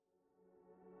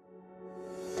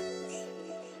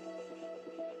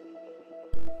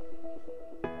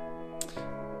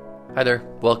Hi there.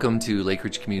 Welcome to Lake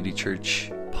Ridge Community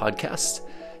Church podcast.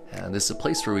 And this is a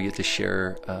place where we get to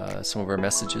share some of our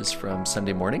messages from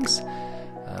Sunday mornings.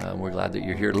 We're glad that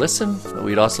you're here to listen, but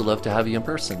we'd also love to have you in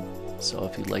person. So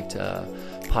if you'd like to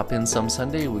pop in some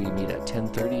Sunday, we meet at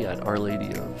 10:30 at Our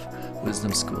Lady of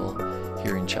Wisdom School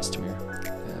here in Chestermere.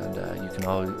 And you can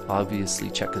obviously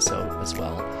check us out as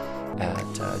well at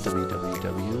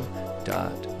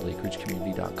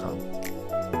www.lakeridgecommunity.com.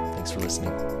 Thanks for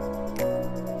listening.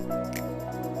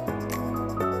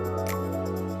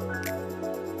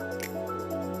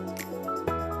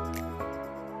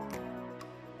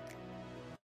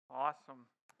 Awesome.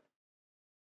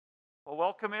 Well,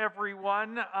 welcome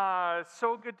everyone.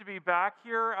 So good to be back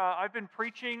here. I've been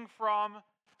preaching from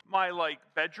my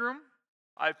bedroom.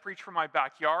 I've preached from my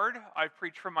backyard. I've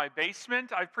preached from my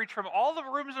basement. I've preached from all the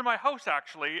rooms in my house,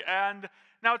 actually. And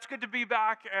now it's good to be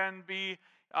back and be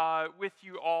with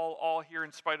you all here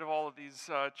in spite of all of these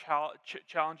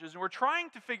challenges. And we're trying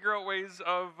to figure out ways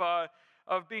of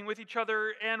being with each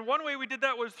other. And one way we did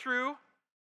that was through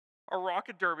a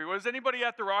rocket derby. Was anybody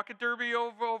at the rocket derby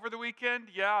over the weekend?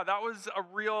 Yeah, that was a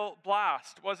real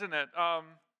blast, wasn't it? I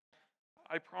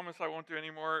promise I won't do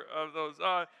any more of those.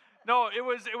 No, it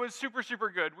was super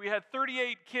good. We had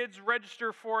 38 kids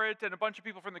register for it, and a bunch of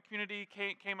people from the community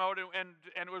came out, and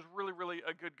it was really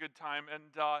a good time.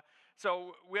 And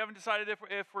so we haven't decided if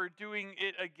we're doing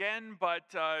it again,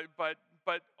 but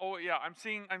oh yeah, I'm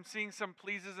seeing some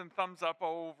pleases and thumbs up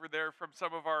over there from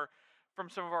some of our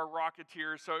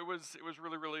Rocketeers. So it was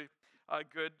really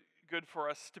good for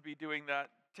us to be doing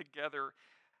that together.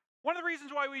 One of the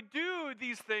reasons why we do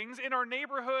these things in our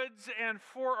neighborhoods and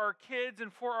for our kids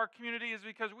and for our community is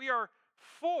because we are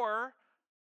for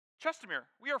Chestermere.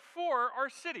 We are for our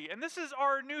city. And this is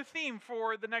our new theme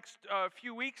for the next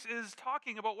few weeks, is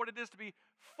talking about what it is to be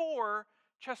for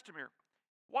Chestermere.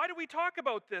 Why do we talk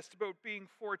about this, about being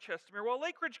for Chestermere? Well,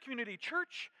 Lake Ridge Community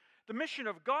Church, the mission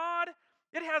of God,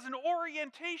 it has an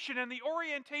orientation, and the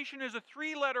orientation is a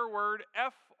three-letter word,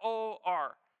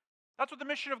 F-O-R. That's what the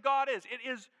mission of God is. It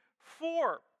is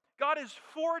for. God is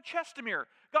for Chestermere.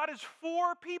 God is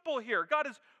for people here. God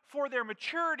is for their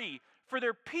maturity, for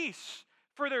their peace,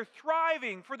 for their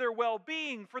thriving, for their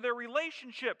well-being, for their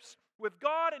relationships with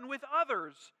God and with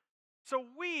others. So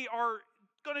we are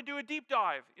going to do a deep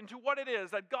dive into what it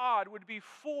is that God would be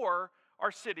for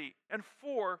our city and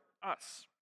for us.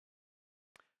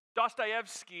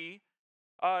 Dostoevsky,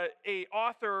 a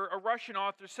Russian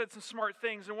author, said some smart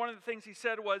things, and one of the things he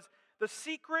said was, the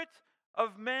secret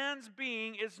of man's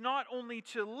being is not only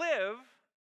to live,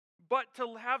 but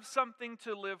to have something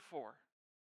to live for.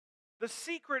 The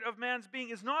secret of man's being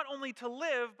is not only to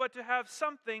live, but to have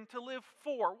something to live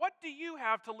for. What do you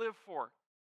have to live for?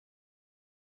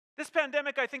 This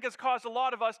pandemic, I think, has caused a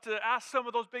lot of us to ask some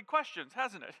of those big questions,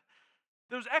 hasn't it?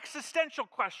 Those existential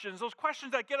questions, those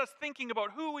questions that get us thinking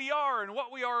about who we are and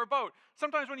what we are about.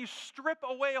 Sometimes when you strip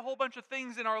away a whole bunch of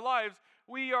things in our lives,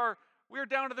 we are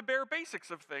down to the bare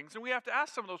basics of things, and we have to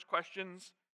ask some of those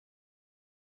questions.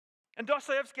 And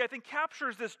Dostoevsky, I think,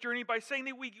 captures this journey by saying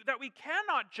that we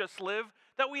cannot just live,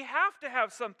 that we have to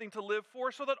have something to live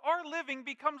for so that our living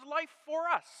becomes life for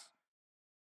us.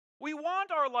 We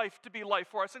want our life to be life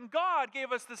for us, and God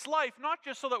gave us this life not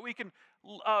just so that we can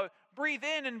breathe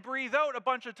in and breathe out a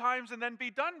bunch of times and then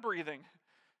be done breathing,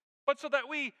 but so that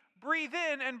we breathe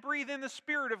in and breathe in the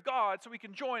Spirit of God so we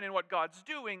can join in what God's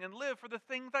doing and live for the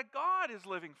things that God is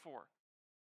living for.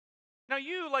 Now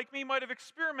you, like me, might have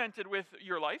experimented with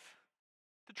your life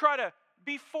to try to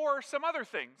be for some other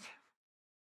things.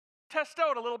 Test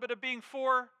out a little bit of being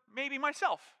for maybe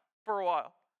myself for a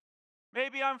while.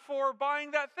 Maybe I'm for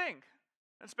buying that thing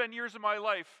and spend years of my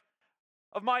life,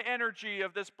 of my energy,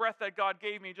 of this breath that God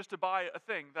gave me just to buy a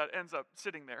thing that ends up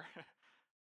sitting there.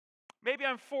 Maybe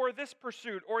I'm for this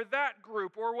pursuit or that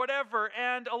group or whatever,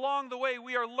 and along the way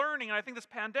we are learning, and I think this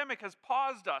pandemic has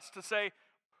paused us to say,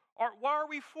 why are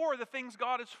we for the things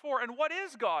God is for, and what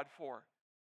is God for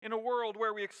in a world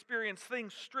where we experience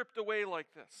things stripped away like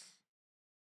this?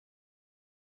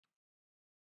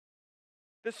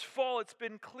 This fall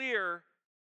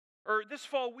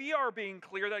we are being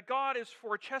clear that God is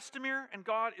for Chestermere and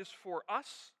God is for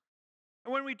us.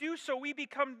 And when we do so, we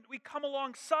come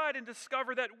alongside and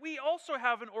discover that we also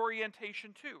have an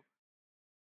orientation too.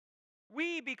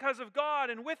 We, because of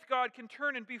God and with God, can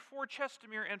turn and be for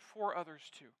Chestermere and for others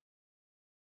too.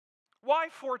 Why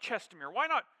for Chestermere? Why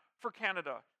not for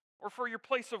Canada or for your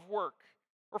place of work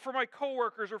or for my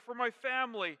coworkers or for my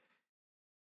family?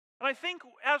 And I think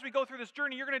as we go through this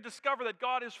journey, you're going to discover that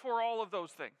God is for all of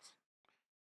those things.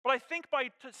 But I think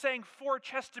by saying for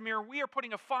Chestermere, we are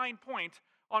putting a fine point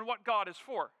on what God is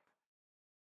for.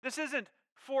 This isn't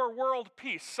for world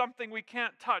peace, something we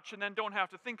can't touch and then don't have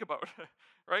to think about,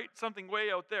 right? Something way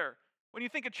out there. When you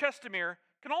think of Chestermere,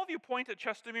 can all of you point at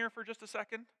Chestermere for just a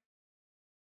second?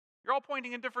 You're all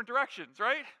pointing in different directions,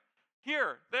 right?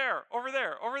 Here, there, over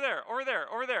there, over there, over there,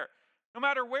 over there. No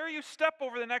matter where you step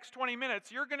over the next 20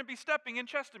 minutes, you're going to be stepping in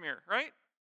Chestermere, right?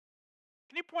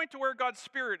 Can you point to where God's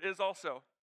Spirit is also?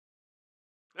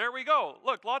 There we go.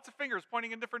 Look, lots of fingers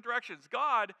pointing in different directions.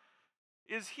 God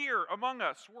is here among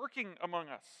us, working among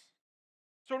us.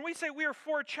 So when we say we are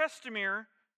for Chestermere,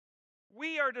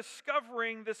 we are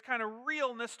discovering this kind of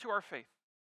realness to our faith.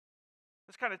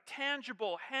 This kind of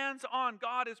tangible, hands-on,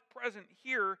 God is present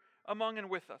here among and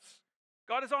with us.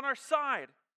 God is on our side,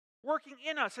 working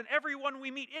in us and everyone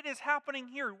we meet. It is happening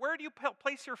here. Where do you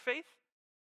place your faith?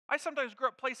 I sometimes grew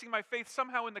up placing my faith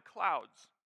somehow in the clouds.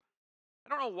 I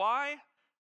don't know why.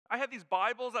 I had these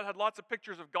Bibles that had lots of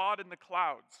pictures of God in the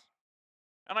clouds.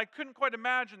 And I couldn't quite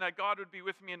imagine that God would be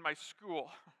with me in my school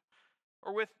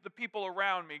or with the people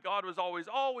around me. God was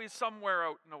always somewhere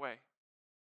out and away.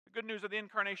 The good news of the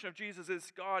incarnation of Jesus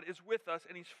is God is with us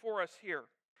and He's for us here.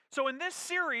 So in this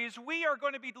series, we are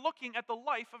going to be looking at the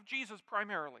life of Jesus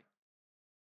primarily.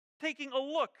 Taking a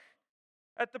look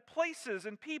at the places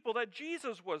and people that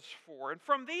Jesus was for. And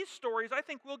from these stories, I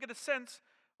think we'll get a sense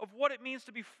of what it means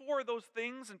to be for those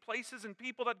things and places and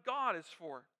people that God is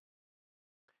for.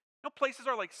 You know, places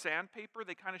are like sandpaper.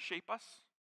 They kind of shape us.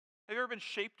 Have you ever been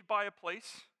shaped by a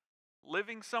place?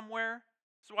 Living somewhere?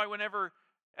 That's why whenever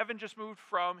Evan just moved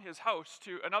from his house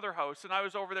to another house, and I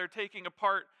was over there taking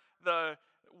apart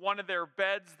one of their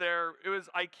beds there. It was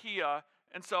IKEA,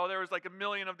 and so there was like a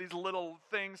million of these little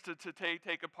things to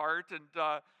take apart,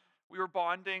 and we were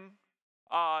bonding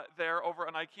there over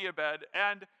an IKEA bed,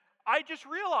 and I just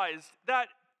realized that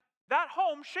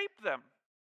home shaped them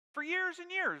for years and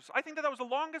years. I think that was the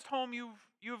longest home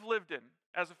you've lived in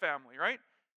as a family, right?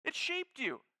 It shaped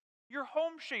you. Your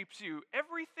home shapes you.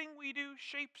 Everything we do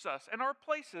shapes us, and our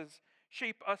places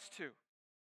shape us too.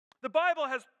 The Bible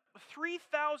has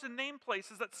 3,000 name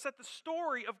places that set the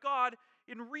story of God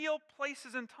in real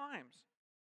places and times.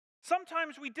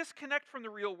 Sometimes we disconnect from the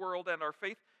real world and our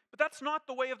faith, but that's not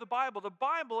the way of the Bible. The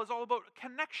Bible is all about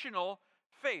connectional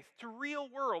faith to real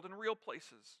world and real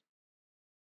places.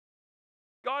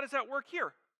 God is at work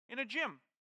here in a gym.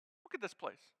 Look at this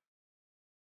place.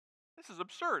 This is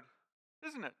absurd,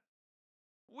 isn't it?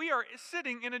 We are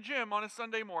sitting in a gym on a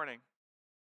Sunday morning.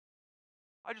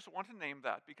 I just want to name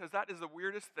that because that is the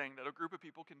weirdest thing that a group of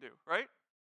people can do, right?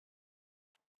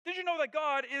 Did you know that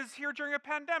God is here during a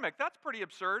pandemic? That's pretty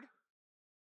absurd.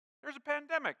 There's a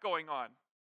pandemic going on.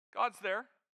 God's there.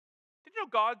 Did you know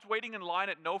God's waiting in line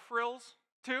at No Frills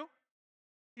too?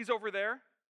 He's over there.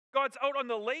 God's out on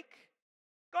the lake.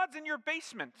 God's in your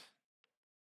basement.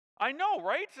 I know,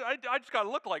 right? I just got to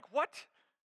look like, what?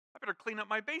 I better clean up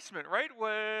my basement, right?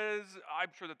 I'm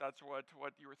sure that's what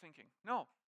you were thinking. No.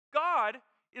 God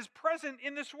is present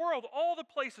in this world, all the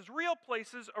places,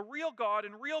 a real God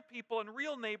and real people and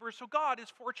real neighbors. So God is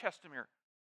for Chestermere.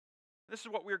 This is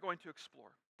what we're going to explore.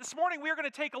 This morning we are going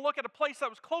to take a look at a place that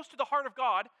was close to the heart of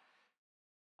God.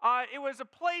 It was a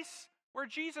place where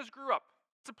Jesus grew up.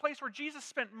 It's a place where Jesus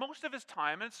spent most of his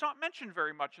time, and it's not mentioned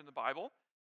very much in the Bible,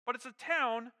 but it's a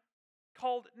town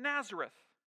called Nazareth.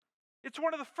 It's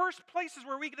one of the first places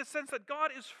where we get a sense that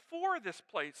God is for this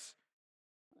place.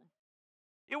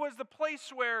 It was the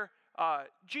place where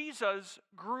Jesus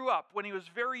grew up when he was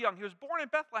very young. He was born in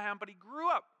Bethlehem, but he grew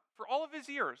up for all of his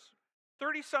years,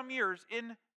 30-some years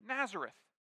in Nazareth.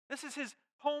 This is his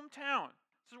hometown.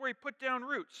 This is where he put down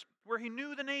roots, where he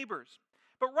knew the neighbors.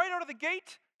 But right out of the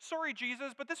gate, sorry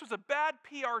Jesus, but this was a bad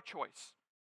PR choice.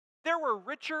 There were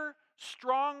richer,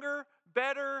 stronger,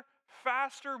 better,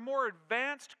 faster, more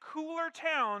advanced, cooler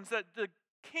towns that the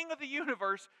King of the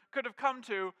universe could have come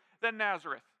to than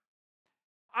Nazareth.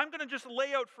 I'm going to just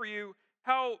lay out for you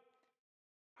how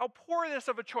poor this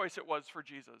of a choice it was for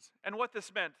Jesus and what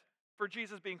this meant for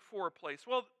Jesus being for a place.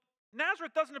 Well,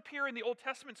 Nazareth doesn't appear in the Old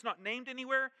Testament. It's not named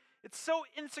anywhere. It's so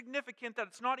insignificant that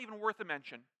it's not even worth a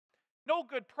mention. No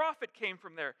good prophet came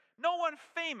from there. No one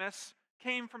famous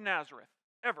came from Nazareth,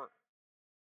 ever.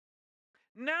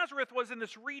 Nazareth was in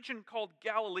this region called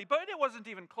Galilee, but it wasn't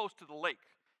even close to the lake.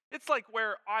 It's like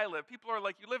where I live. People are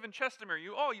like, you live in Chestermere.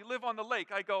 You live on the lake.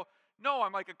 I go, no,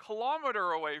 I'm like a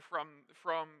kilometer away from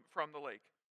the lake.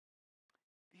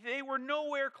 They were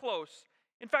nowhere close.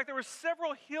 In fact, there were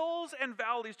several hills and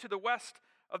valleys to the west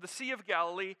of the Sea of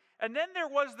Galilee, and then there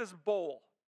was this bowl.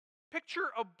 Picture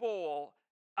a bowl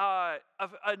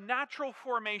of a natural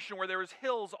formation where there was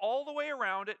hills all the way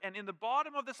around it, and in the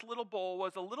bottom of this little bowl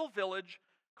was a little village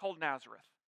called Nazareth.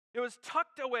 It was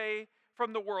tucked away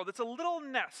from the world. It's a little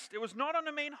nest. It was not on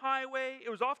the main highway.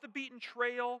 It was off the beaten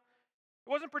trail. It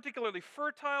wasn't particularly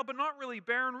fertile, but not really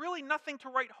barren. Really nothing to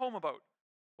write home about.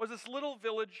 It was this little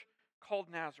village called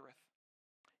Nazareth.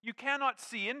 You cannot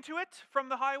see into it from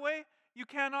the highway. You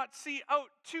cannot see out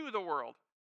to the world.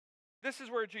 This is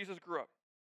where Jesus grew up.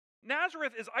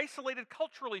 Nazareth is isolated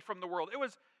culturally from the world. It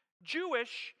was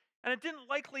Jewish, and it didn't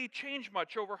likely change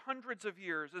much over hundreds of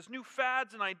years, as new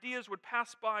fads and ideas would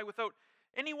pass by without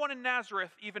anyone in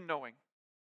Nazareth even knowing.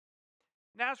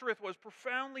 Nazareth was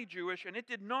profoundly Jewish, and it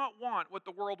did not want what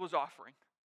the world was offering.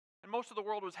 And most of the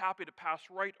world was happy to pass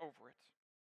right over it.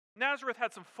 Nazareth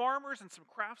had some farmers and some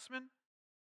craftsmen,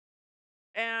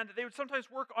 and they would sometimes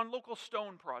work on local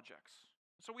stone projects.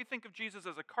 So we think of Jesus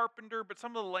as a carpenter, but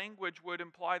some of the language would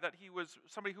imply that he was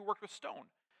somebody who worked with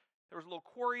stone. There was a little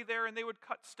quarry there, and they would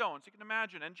cut stones. You can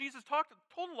imagine. And Jesus told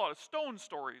a lot of stone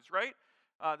stories, right?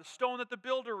 The stone that the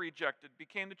builder rejected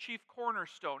became the chief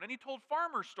cornerstone. And he told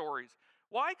farmer stories.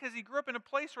 Why? Because he grew up in a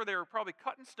place where they were probably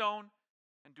cutting stone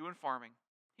and doing farming.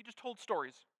 He just told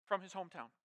stories from his hometown.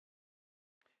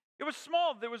 It was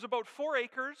small. There was about 4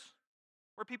 acres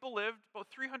where people lived, about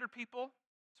 300 people.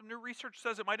 Some new research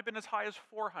says it might have been as high as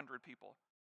 400 people.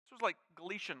 This was like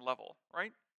Galatian level,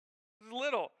 right? It was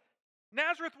little.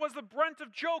 Nazareth was the brunt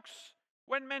of jokes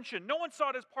when mentioned. No one saw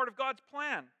it as part of God's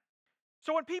plan.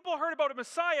 So when people heard about a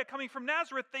Messiah coming from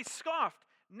Nazareth, they scoffed.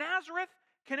 Nazareth?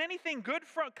 Can anything good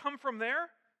come from there?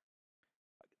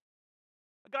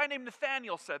 A guy named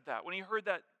Nathaniel said that when he heard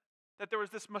that there was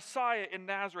this Messiah in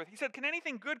Nazareth. He said, can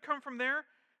anything good come from there?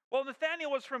 Well,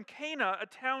 Nathaniel was from Cana, a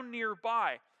town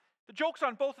nearby. The joke's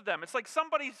on both of them. It's like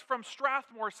somebody's from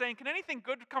Strathmore saying, can anything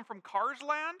good come from Cars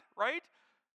Land, right?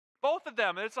 Both of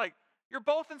them. It's like, you're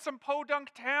both in some podunk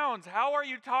towns. How are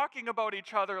you talking about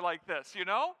each other like this, you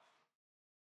know?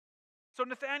 So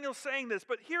Nathaniel's saying this,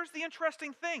 but here's the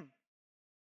interesting thing.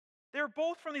 They're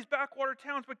both from these backwater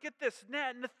towns, but get this,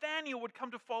 Nathaniel would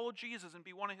come to follow Jesus and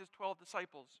be one of his 12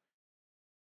 disciples.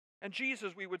 And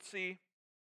Jesus, we would see,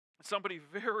 somebody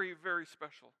very, very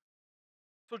special.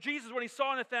 So Jesus, when he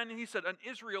saw Nathanael, he said, an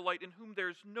Israelite in whom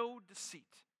there's no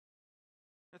deceit.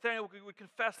 Nathanael would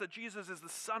confess that Jesus is the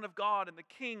Son of God and the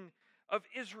King of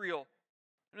Israel.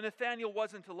 And Nathanael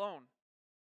wasn't alone.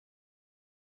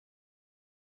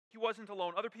 He wasn't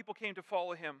alone. Other people came to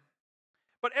follow him.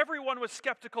 But everyone was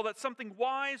skeptical that something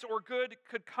wise or good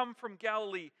could come from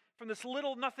Galilee, from this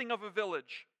little nothing of a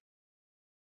village.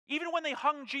 Even when they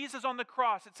hung Jesus on the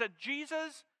cross, it said,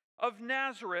 Jesus of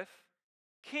Nazareth,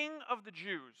 King of the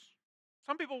Jews.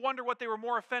 Some people wonder what they were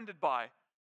more offended by,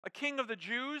 a king of the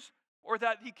Jews or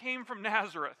that he came from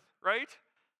Nazareth, right?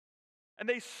 And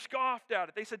they scoffed at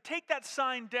it. They said, take that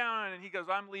sign down. And he goes,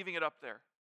 I'm leaving it up there.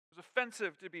 It was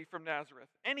offensive to be from Nazareth.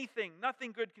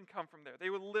 Nothing good can come from there. They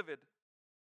were livid.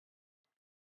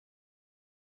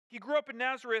 He grew up in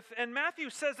Nazareth, and Matthew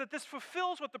says that this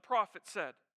fulfills what the prophet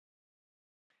said.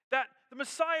 That the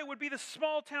Messiah would be the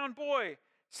small town boy,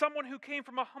 someone who came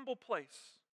from a humble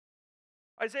place.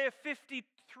 Isaiah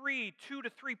 53,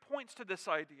 2-3 points to this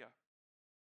idea.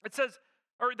 It says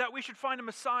that we should find a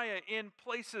Messiah in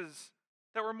places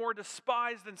that were more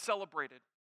despised than celebrated,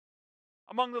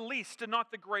 among the least and not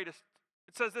the greatest.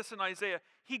 It says this in Isaiah,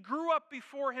 he grew up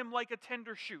before him like a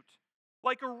tender shoot,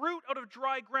 like a root out of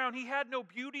dry ground. He had no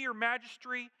beauty or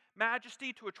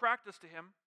majesty to attract us to him.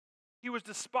 He was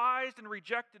despised and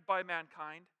rejected by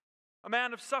mankind, a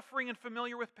man of suffering and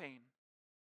familiar with pain.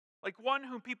 Like one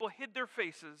whom people hid their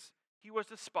faces, he was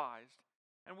despised,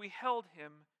 and we held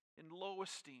him in low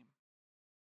esteem.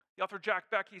 The author Jack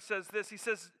Beck, he says this, he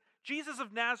says, Jesus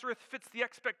of Nazareth fits the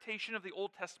expectation of the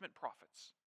Old Testament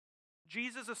prophets.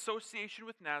 Jesus' association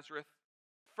with Nazareth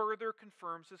further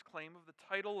confirms his claim of the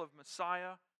title of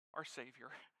Messiah, our Savior.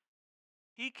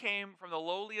 He came from the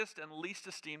lowliest and least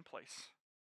esteemed place.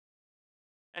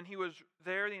 And he was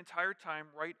there the entire time,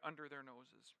 right under their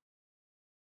noses.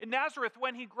 In Nazareth,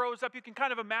 when he grows up, you can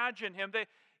kind of imagine him.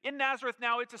 In Nazareth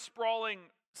now, it's a sprawling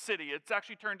city. It's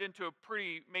actually turned into a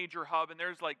pretty major hub, and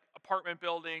there's like apartment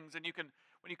buildings, and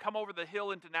when you come over the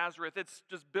hill into Nazareth, it's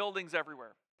just buildings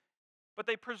everywhere. But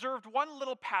they preserved one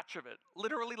little patch of it,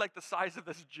 literally like the size of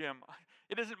this gym.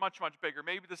 It isn't much bigger,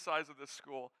 maybe the size of this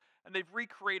school. And they've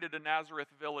recreated a Nazareth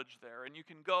village there. And you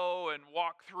can go and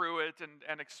walk through it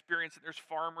and experience it. There's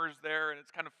farmers there, and it's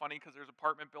kind of funny because there's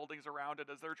apartment buildings around it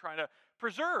as they're trying to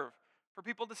preserve for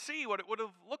people to see what it would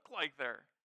have looked like there.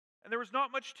 And there was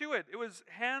not much to it. It was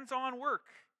hands-on work.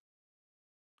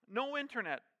 No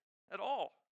internet at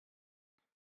all.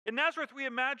 In Nazareth, we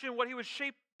imagine what he was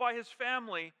shaped by his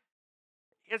family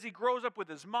as he grows up with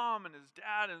his mom and his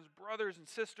dad and his brothers and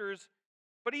sisters.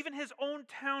 But even his own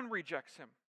town rejects him.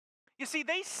 You see,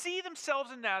 they see themselves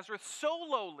in Nazareth so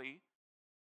lowly,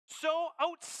 so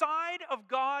outside of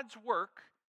God's work,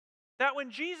 that when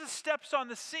Jesus steps on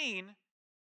the scene,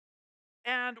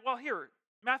 and, well, here,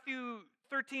 Matthew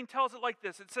 13 tells it like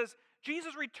this. It says,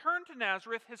 Jesus returned to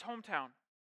Nazareth, his hometown.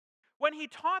 When he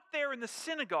taught there in the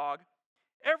synagogue,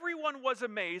 everyone was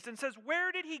amazed and says,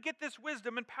 where did he get this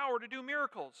wisdom and power to do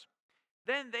miracles?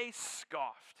 Then they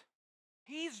scoffed.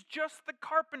 He's just the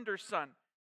carpenter's son.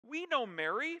 We know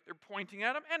Mary, they're pointing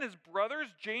at him, and his brothers,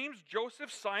 James,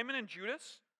 Joseph, Simon, and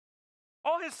Judas.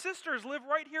 All his sisters live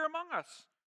right here among us.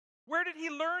 Where did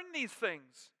he learn these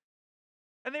things?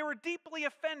 And they were deeply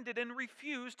offended and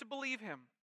refused to believe him.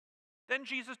 Then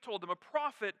Jesus told them, a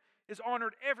prophet is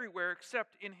honored everywhere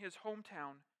except in his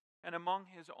hometown and among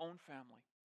his own family.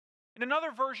 In another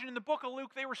version in the book of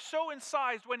Luke, they were so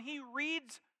incised when he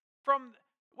reads from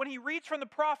the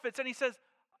prophets, and he says,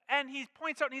 and he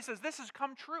points out and he says, this has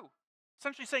come true.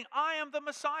 Essentially saying, I am the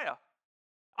Messiah.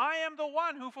 I am the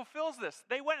one who fulfills this.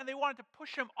 They went and they wanted to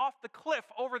push him off the cliff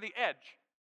over the edge.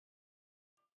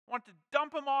 Wanted to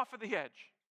dump him off of the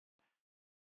edge.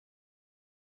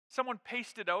 Someone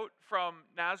pasted out from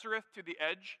Nazareth to the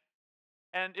edge,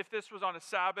 and if this was on a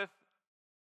Sabbath,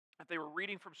 if they were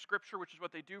reading from Scripture, which is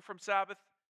what they do from Sabbath,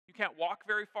 you can't walk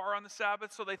very far on the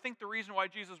Sabbath, so they think the reason why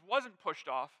Jesus wasn't pushed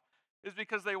off is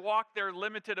because they walked their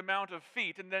limited amount of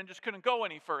feet and then just couldn't go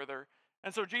any further.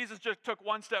 And so Jesus just took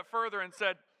one step further and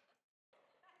said,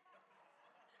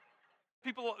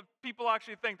 people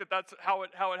actually think that that's how it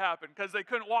happened, because they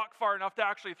couldn't walk far enough to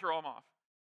actually throw him off.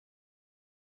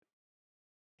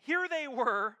 Here they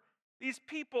were, these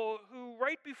people who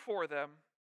right before them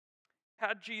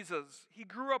had Jesus. He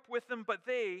grew up with them, but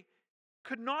they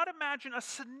could not imagine a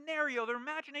scenario, their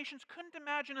imaginations couldn't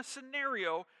imagine a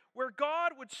scenario where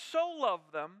God would so love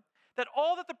them that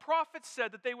all that the prophets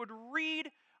said, that they would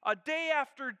read day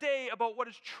after day about what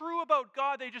is true about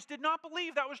God, they just did not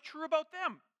believe that was true about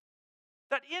them.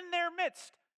 That in their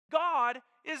midst, God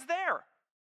is there.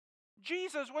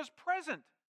 Jesus was present.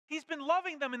 He's been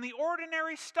loving them in the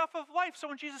ordinary stuff of life. So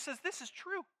when Jesus says, this is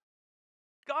true,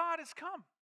 God has come,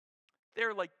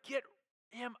 they're like, get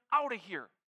him out of here.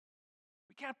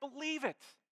 We can't believe it.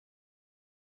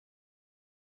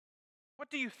 What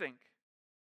do you think?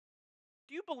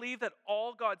 Do you believe that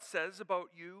all God says about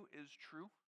you is true?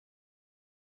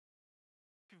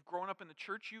 If you've grown up in the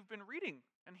church, you've been reading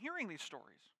and hearing these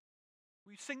stories.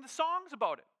 We sing the songs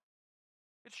about it.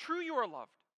 It's true you are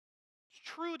loved. It's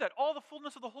true that all the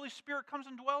fullness of the Holy Spirit comes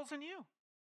and dwells in you.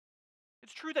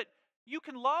 It's true that you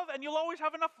can love and you'll always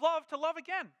have enough love to love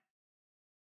again.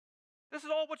 This is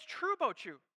all what's true about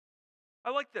you. I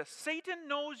like this. Satan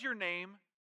knows your name,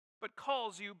 but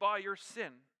calls you by your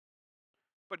sin.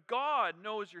 But God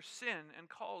knows your sin and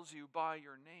calls you by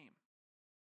your name.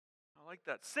 I like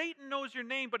that. Satan knows your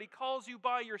name, but he calls you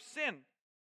by your sin.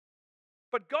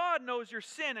 But God knows your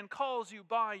sin and calls you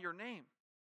by your name.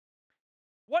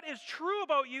 What is true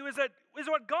about you is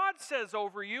what God says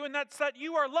over you, and that's that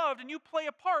you are loved and you play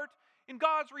a part in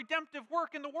God's redemptive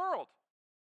work in the world.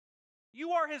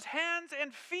 You are his hands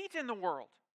and feet in the world.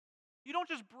 You don't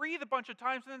just breathe a bunch of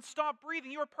times and then stop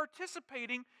breathing. You are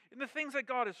participating in the things that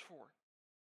God is for.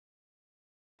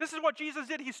 This is what Jesus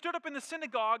did. He stood up in the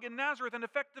synagogue in Nazareth and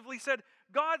effectively said,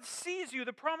 God sees you.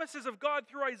 The promises of God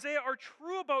through Isaiah are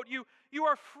true about you. You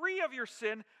are free of your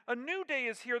sin. A new day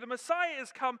is here. The Messiah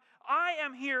is come. I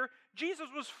am here. Jesus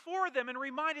was for them and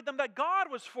reminded them that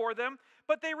God was for them,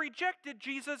 but they rejected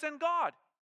Jesus and God.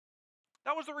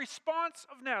 That was the response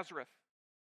of Nazareth.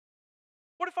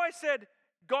 What if I said,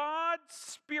 God's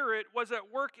Spirit was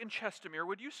at work in Chestermere?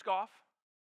 Would you scoff?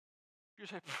 You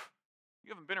say, you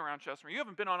haven't been around Chestermere. You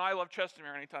haven't been on I Love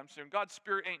Chestermere anytime soon. God's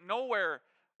Spirit ain't nowhere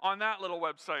on that little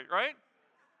website, right?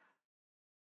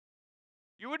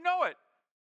 You would know it.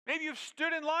 Maybe you've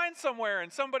stood in line somewhere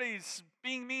and somebody's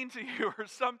being mean to you or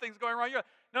something's going wrong. You're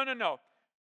like, no.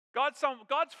 God's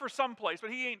for some place,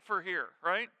 but he ain't for here,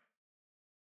 right?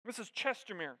 This is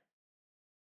Chestermere.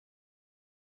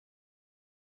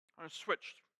 I'm going to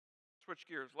switch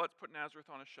gears. Let's put Nazareth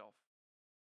on a shelf.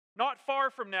 Not far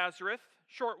from Nazareth,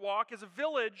 short walk, is a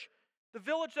village, the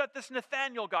village that this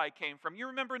Nathaniel guy came from. You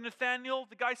remember Nathaniel?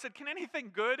 The guy said, can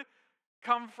anything good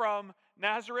come from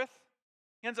Nazareth?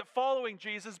 He ends up following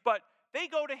Jesus, but they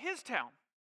go to his town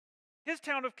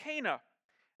of Cana.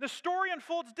 The story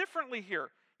unfolds differently here.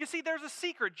 You see, there's a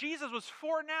secret. Jesus was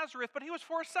for Nazareth, but he was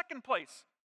for a second place.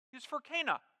 He was for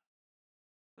Cana.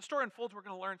 The story unfolds, we're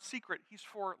going to learn secret. He's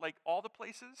for like all the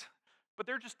places, but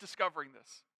they're just discovering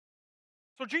this.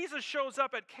 So Jesus shows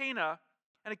up at Cana,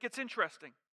 and it gets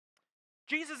interesting.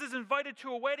 Jesus is invited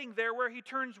to a wedding there where he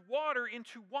turns water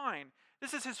into wine.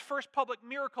 This is his first public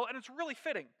miracle, and it's really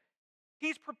fitting.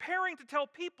 He's preparing to tell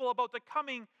people about the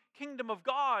coming kingdom of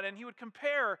God, and he would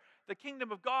compare the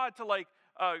kingdom of God to like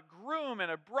a groom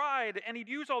and a bride, and he'd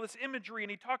use all this imagery,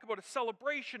 and he'd talk about a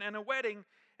celebration and a wedding.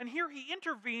 And here he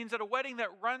intervenes at a wedding that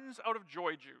runs out of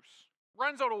joy juice,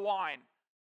 runs out of wine.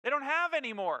 They don't have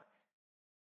any more.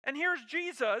 And here's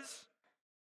Jesus.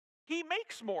 He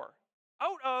makes more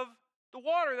out of the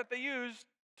water that they use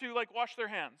to like wash their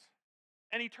hands.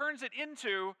 And he turns it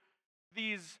into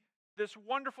this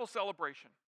wonderful celebration.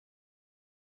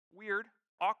 Weird,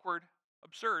 awkward,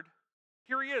 absurd.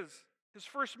 Here he is, his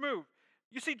first move.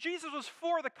 You see, Jesus was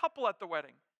for the couple at the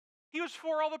wedding. He was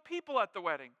for all the people at the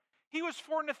wedding. He was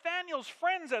for Nathanael's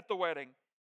friends at the wedding.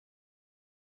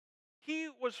 He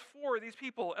was for these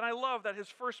people, and I love that his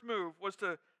first move was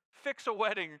to fix a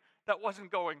wedding that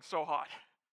wasn't going so hot.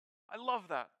 I love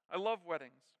that. I love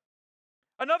weddings.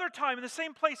 Another time, in the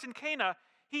same place in Cana,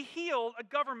 he healed a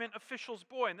government official's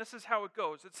boy, and this is how it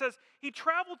goes. It says, he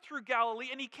traveled through Galilee,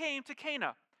 and he came to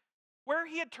Cana, where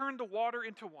he had turned the water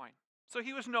into wine. So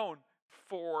he was known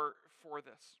for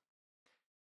this.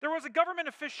 There was a government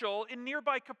official in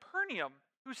nearby Capernaum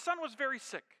whose son was very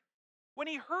sick. When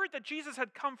he heard that Jesus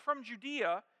had come from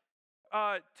Judea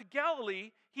to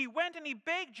Galilee, he went and he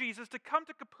begged Jesus to come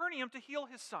to Capernaum to heal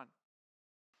his son,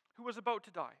 who was about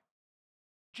to die.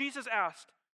 Jesus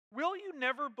asked, "Will you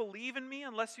never believe in me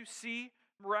unless you see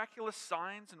miraculous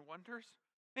signs and wonders?"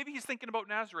 Maybe he's thinking about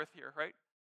Nazareth here, right?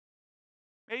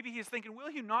 Maybe he's thinking, will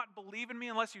you not believe in me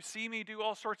unless you see me do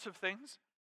all sorts of things?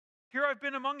 Here I've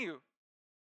been among you.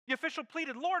 The official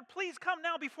pleaded, "Lord, please come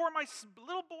now before my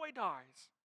little boy dies."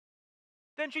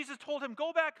 Then Jesus told him,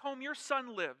 "Go back home, your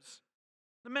son lives."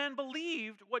 The man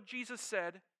believed what Jesus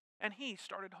said, and he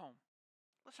started home.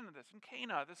 Listen to this. In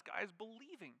Cana, this guy is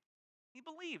believing. He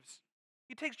believes.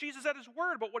 He takes Jesus at his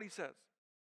word about what he says.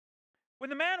 When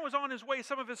the man was on his way,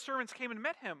 some of his servants came and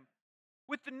met him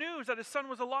with the news that his son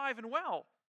was alive and well.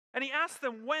 And he asked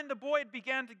them when the boy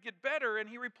began to get better, and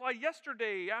he replied,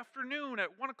 "Yesterday afternoon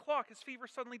at 1 o'clock, his fever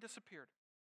suddenly disappeared."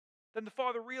 Then the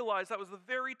father realized that was the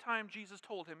very time Jesus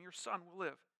told him, "Your son will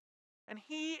live." And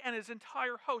he and his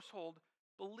entire household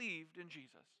believed in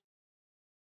Jesus.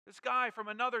 This guy from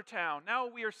another town, now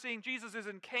we are seeing Jesus is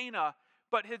in Cana,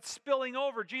 but it's spilling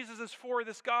over. Jesus is for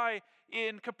this guy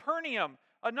in Capernaum.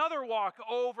 Another walk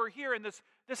over here, and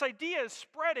this idea is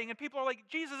spreading, and people are like,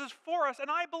 Jesus is for us, and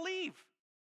I believe.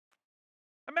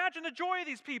 Imagine the joy of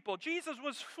these people. Jesus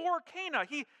was for Cana.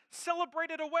 He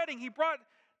celebrated a wedding. He brought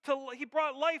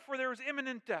life where there was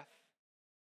imminent death.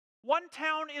 One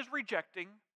town is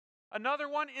rejecting. Another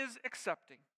one is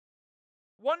accepting.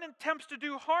 One attempts to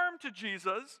do harm to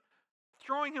Jesus,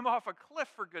 throwing him off a cliff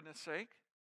for goodness sake.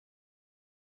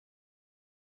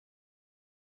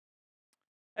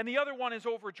 And the other one is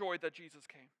overjoyed that Jesus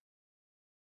came.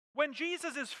 When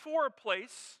Jesus is for a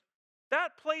place,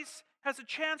 that place has a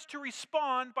chance to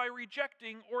respond by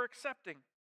rejecting or accepting.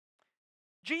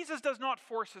 Jesus does not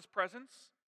force his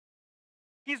presence.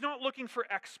 He's not looking for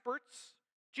experts.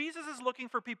 Jesus is looking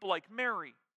for people like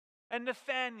Mary and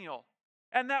Nathanael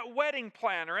and that wedding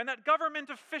planner and that government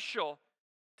official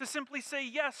to simply say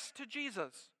yes to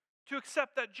Jesus, to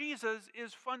accept that Jesus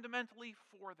is fundamentally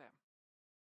for them.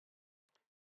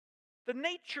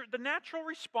 The natural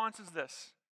response is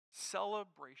this: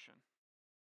 celebration.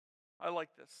 I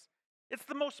like this. It's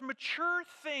the most mature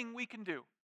thing we can do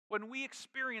when we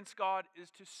experience God is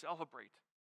to celebrate.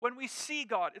 When we see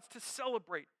God, it's to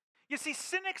celebrate. You see,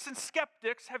 cynics and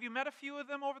skeptics, have you met a few of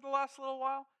them over the last little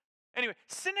while? Anyway,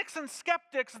 cynics and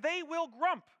skeptics, they will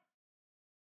grump.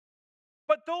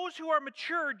 But those who are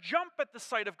mature jump at the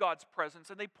sight of God's presence,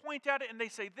 and they point at it and they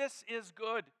say, "This is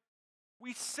good."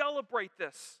 We celebrate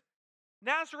this.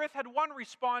 Nazareth had one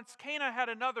response, Cana had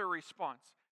another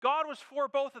response. God was for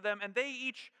both of them, and they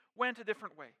each went a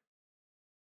different way.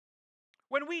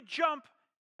 When we jump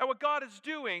at what God is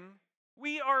doing,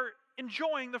 we are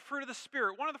enjoying the fruit of the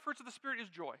Spirit. One of the fruits of the Spirit is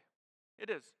joy. It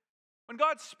is. When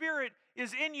God's Spirit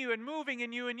is in you and moving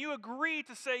in you, and you agree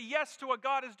to say yes to what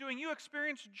God is doing, you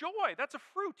experience joy. That's a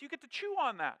fruit. You get to chew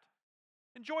on that.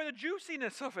 Enjoy the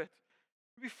juiciness of it.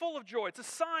 Be full of joy. It's a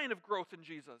sign of growth in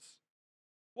Jesus.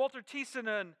 Walter Thiessen,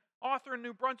 an author in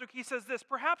New Brunswick, he says this: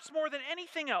 "Perhaps more than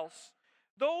anything else,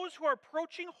 those who are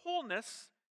approaching wholeness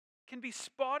can be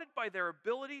spotted by their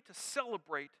ability to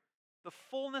celebrate the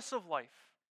fullness of life,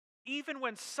 even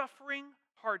when suffering,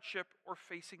 hardship, or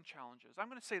facing challenges." I'm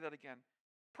going to say that again.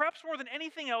 Perhaps more than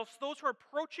anything else, those who are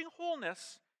approaching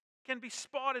wholeness can be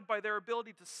spotted by their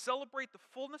ability to celebrate the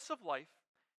fullness of life,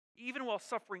 even while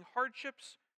suffering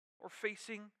hardships or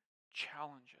facing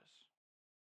challenges.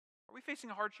 Are we facing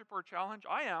a hardship or a challenge?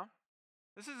 I am.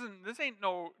 This ain't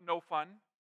no fun.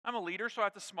 I'm a leader, so I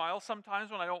have to smile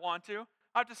sometimes when I don't want to.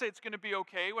 I have to say it's going to be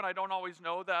okay when I don't always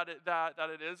know that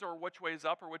it is, or which way's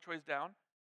up or which way's down.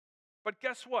 But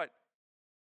guess what?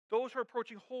 Those who are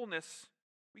approaching wholeness,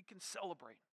 we can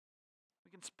celebrate.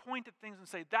 We can point at things and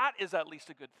say, that is at least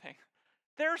a good thing.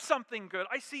 There's something good.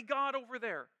 I see God over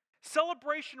there.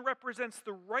 Celebration represents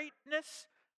the rightness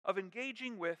of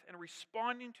engaging with and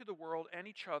responding to the world and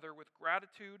each other with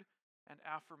gratitude and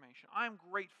affirmation. I'm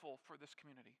grateful for this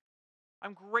community.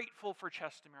 I'm grateful for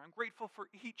Chestermere. I'm grateful for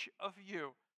each of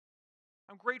you.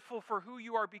 I'm grateful for who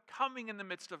you are becoming in the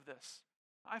midst of this.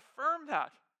 I affirm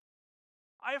that.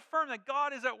 I affirm that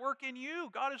God is at work in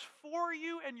you. God is for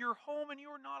you and your home, and you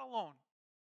are not alone.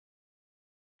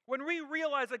 When we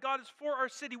realize that God is for our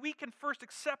city, we can first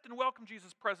accept and welcome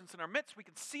Jesus' presence in our midst. We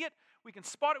can see it, we can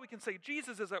spot it, we can say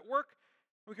Jesus is at work,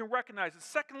 we can recognize it.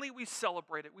 Secondly, we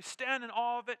celebrate it. We stand in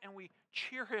awe of it and we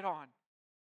cheer it on.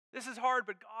 This is hard,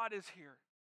 but God is here.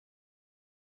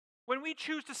 When we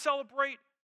choose to celebrate,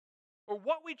 or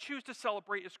what we choose to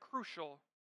celebrate is crucial,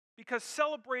 because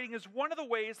celebrating is one of the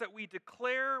ways that we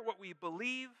declare what we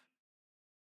believe,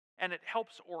 and it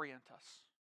helps orient us.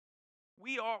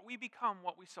 We become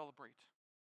what we celebrate.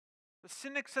 The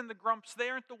cynics and the grumps, they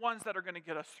aren't the ones that are going to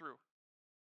get us through.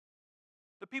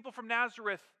 The people from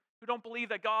Nazareth who don't believe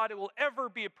that God will ever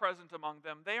be present among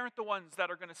them, they aren't the ones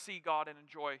that are going to see God and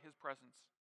enjoy his presence.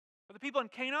 But the people in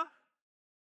Cana,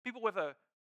 people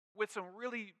with some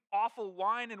really awful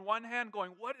wine in one hand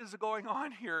going, what is going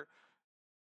on here?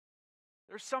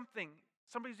 There's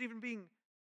somebody's even being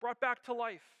brought back to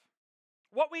life.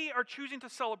 What we are choosing to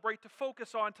celebrate, to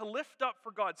focus on, to lift up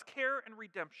for God's care and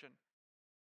redemption.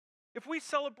 If we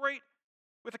celebrate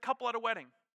with a couple at a wedding,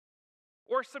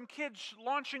 or some kids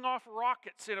launching off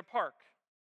rockets in a park,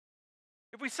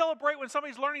 if we celebrate when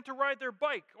somebody's learning to ride their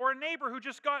bike, or a neighbor who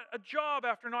just got a job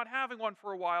after not having one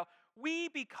for a while, we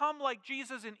become like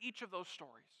Jesus in each of those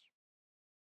stories.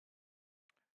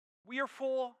 We are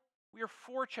FOR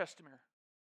Chestermere,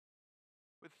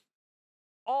 with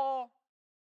all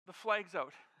the flags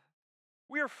out.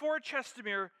 We are FOR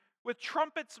Chestermere with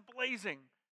trumpets blazing,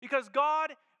 because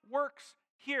God works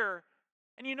here.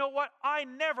 And you know what? I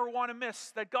never want to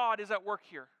miss that God is at work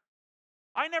here.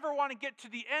 I never want to get to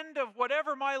the end of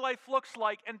whatever my life looks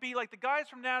like and be like the guys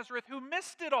from Nazareth who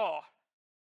missed it all.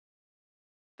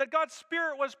 That God's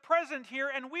Spirit was present here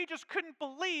and we just couldn't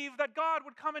believe that God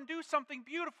would come and do something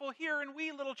beautiful here in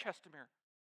wee little Chestermere.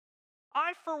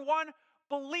 I, for one,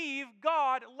 believe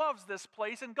God loves this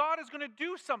place and God is going to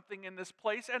do something in this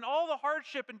place, and all the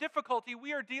hardship and difficulty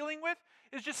we are dealing with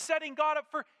is just setting God up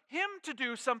for Him to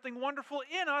do something wonderful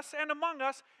in us and among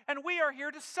us, and we are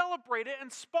here to celebrate it and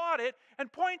spot it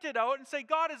and point it out and say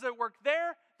God is at work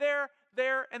there,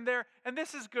 and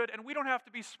this is good, and we don't have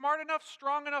to be smart enough,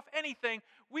 strong enough, anything.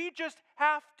 We just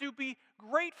have to be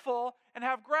grateful and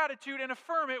have gratitude and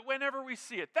affirm it whenever we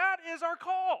see it. That is our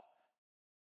call,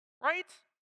 right?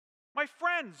 My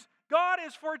friends, God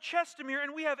is FOR Chestermere,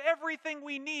 and we have everything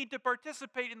we need to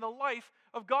participate in the life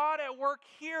of God at work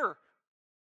here.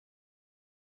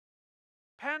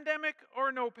 Pandemic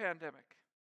or no pandemic?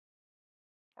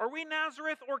 Are we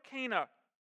Nazareth or Cana?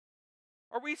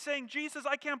 Are we saying, Jesus,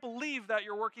 I can't believe that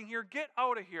you're working here. Get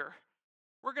out of here.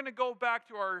 We're going to go back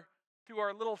to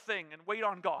our little thing and wait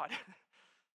on God.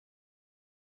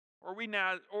 Or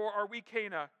are we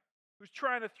Cana, who's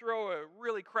trying to throw a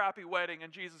really crappy wedding,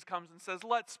 and Jesus comes and says,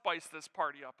 let's spice this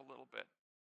party up a little bit.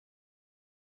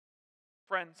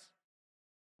 Friends,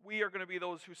 we are going to be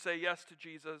those who say yes to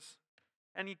Jesus.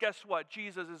 And guess what?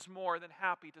 Jesus is more than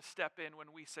happy to step in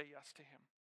when we say yes to him.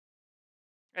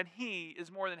 And he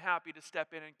is more than happy to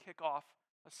step in and kick off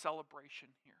a celebration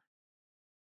here.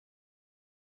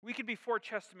 We can be FOR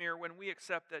Chestermere when we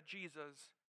accept that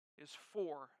Jesus is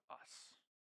for us.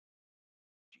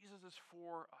 Jesus is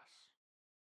for us.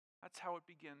 That's how it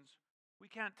begins. We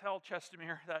can't tell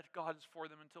Chestermere that God is for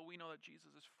them until we know that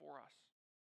Jesus is for us.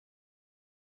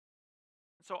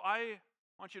 So I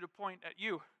want you to point at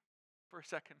you for a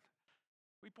second.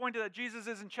 We pointed that Jesus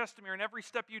is in Chestermere, and every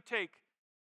step you take,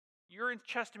 you're in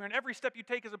Chestermere, and every step you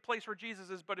take is a place where Jesus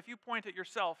is. But if you point at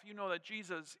yourself, you know that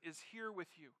Jesus is here with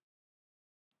you.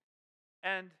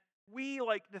 And we,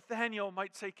 like Nathaniel,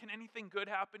 might say, can anything good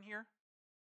happen here?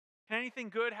 Can anything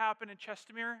good happen in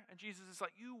Chestermere? And Jesus is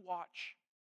like, you watch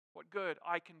what good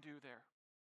I can do there.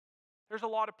 There's a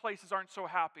lot of places aren't so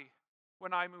happy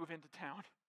when I move into town.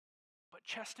 But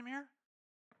Chestermere,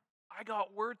 I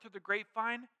got word through the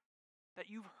grapevine that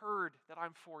you've heard that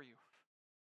I'm for you.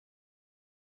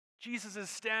 Jesus is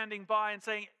standing by and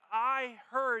saying, I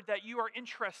heard that you are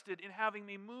interested in having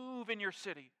me move in your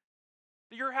city.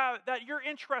 That you're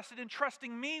interested in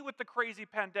trusting me with the crazy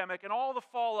pandemic and all the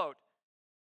fallout.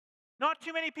 Not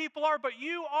too many people are, but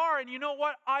you are. And you know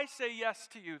what? I say yes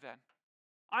to you then.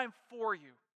 I'm for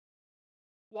you.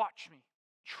 Watch me.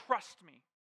 Trust me.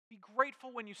 Be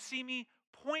grateful when you see me.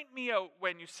 Point me out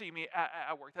when you see me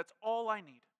at work. That's all I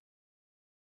need.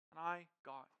 And I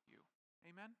got you.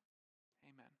 Amen?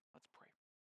 Amen. Let's pray.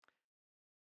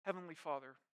 Heavenly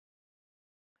Father,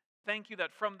 thank you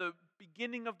that from the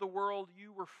beginning of the world,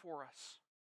 you were for us.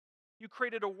 You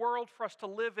created a world for us to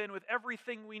live in with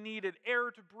everything we needed, air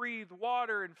to breathe,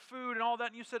 water and food and all that.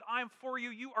 And you said, I'm for you.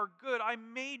 You are good. I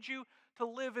made you to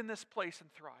live in this place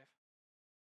and thrive.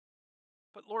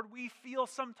 But Lord, we feel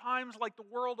sometimes like the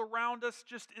world around us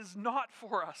just is not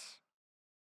for us.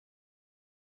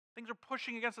 Things are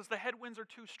pushing against us. The headwinds are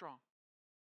too strong.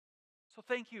 So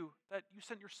thank you that you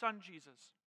sent your Son,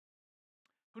 Jesus,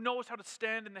 who knows how to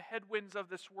stand in the headwinds of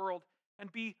this world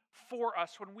and be for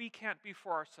us when we can't be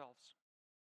for ourselves.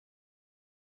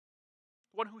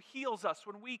 The one who heals us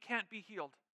when we can't be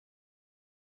healed.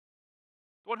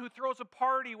 The one who throws a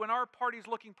party when our party's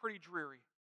looking pretty dreary.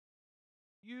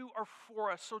 You are for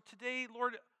us. So today,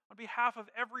 Lord, on behalf of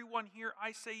everyone here,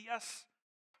 I say yes.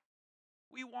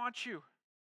 We want you.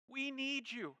 We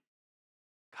need you.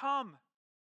 Come.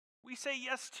 We say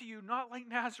yes to you, not like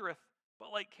Nazareth,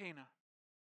 but like Cana.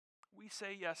 We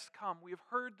say yes, come. We have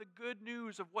heard the good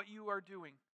news of what you are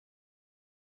doing.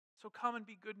 So come and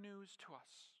be good news to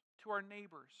us, to our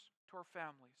neighbors, to our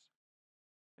families.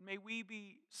 And may we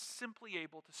be simply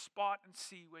able to spot and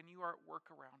see when you are at work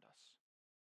around us.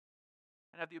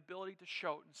 And have the ability to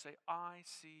shout and say, I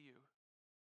see you.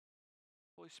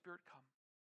 Holy Spirit, come.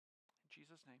 In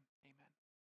Jesus' name, amen.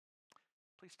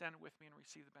 Please stand with me and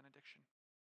receive the benediction.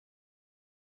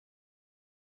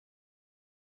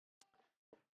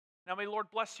 Now may the Lord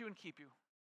bless you and keep you.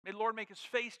 May the Lord make his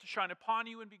face to shine upon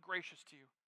you and be gracious to you.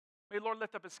 May the Lord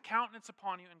lift up his countenance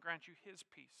upon you and grant you his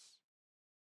peace.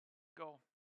 Go.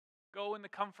 Go in the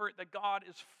comfort that God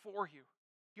is for you.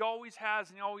 He always has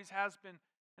and he always has been.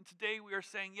 And today we are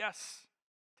saying yes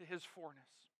to his forness.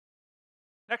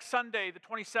 Next Sunday, the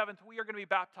 27th, we are going to be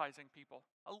baptizing people.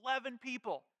 11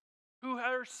 people who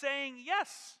are saying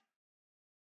yes.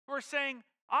 Who are saying,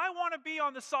 I want to be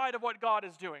on the side of what God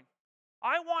is doing.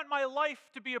 I want my life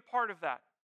to be a part of that.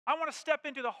 I want to step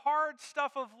into the hard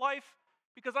stuff of life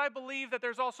because I believe that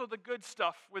there's also the good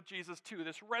stuff with Jesus too,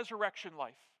 this resurrection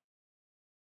life.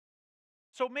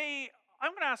 So I'm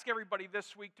going to ask everybody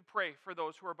this week to pray for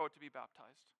those who are about to be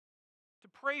baptized. To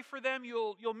pray for them,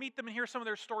 you'll meet them and hear some of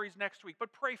their stories next week,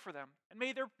 but pray for them. And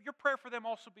may your prayer for them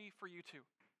also be for you too,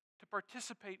 to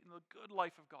participate in the good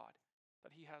life of God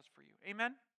that he has for you.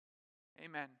 Amen?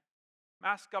 Amen.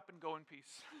 Mask up and go in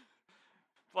peace.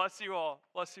 Bless you all.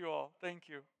 Bless you all. Thank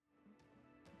you.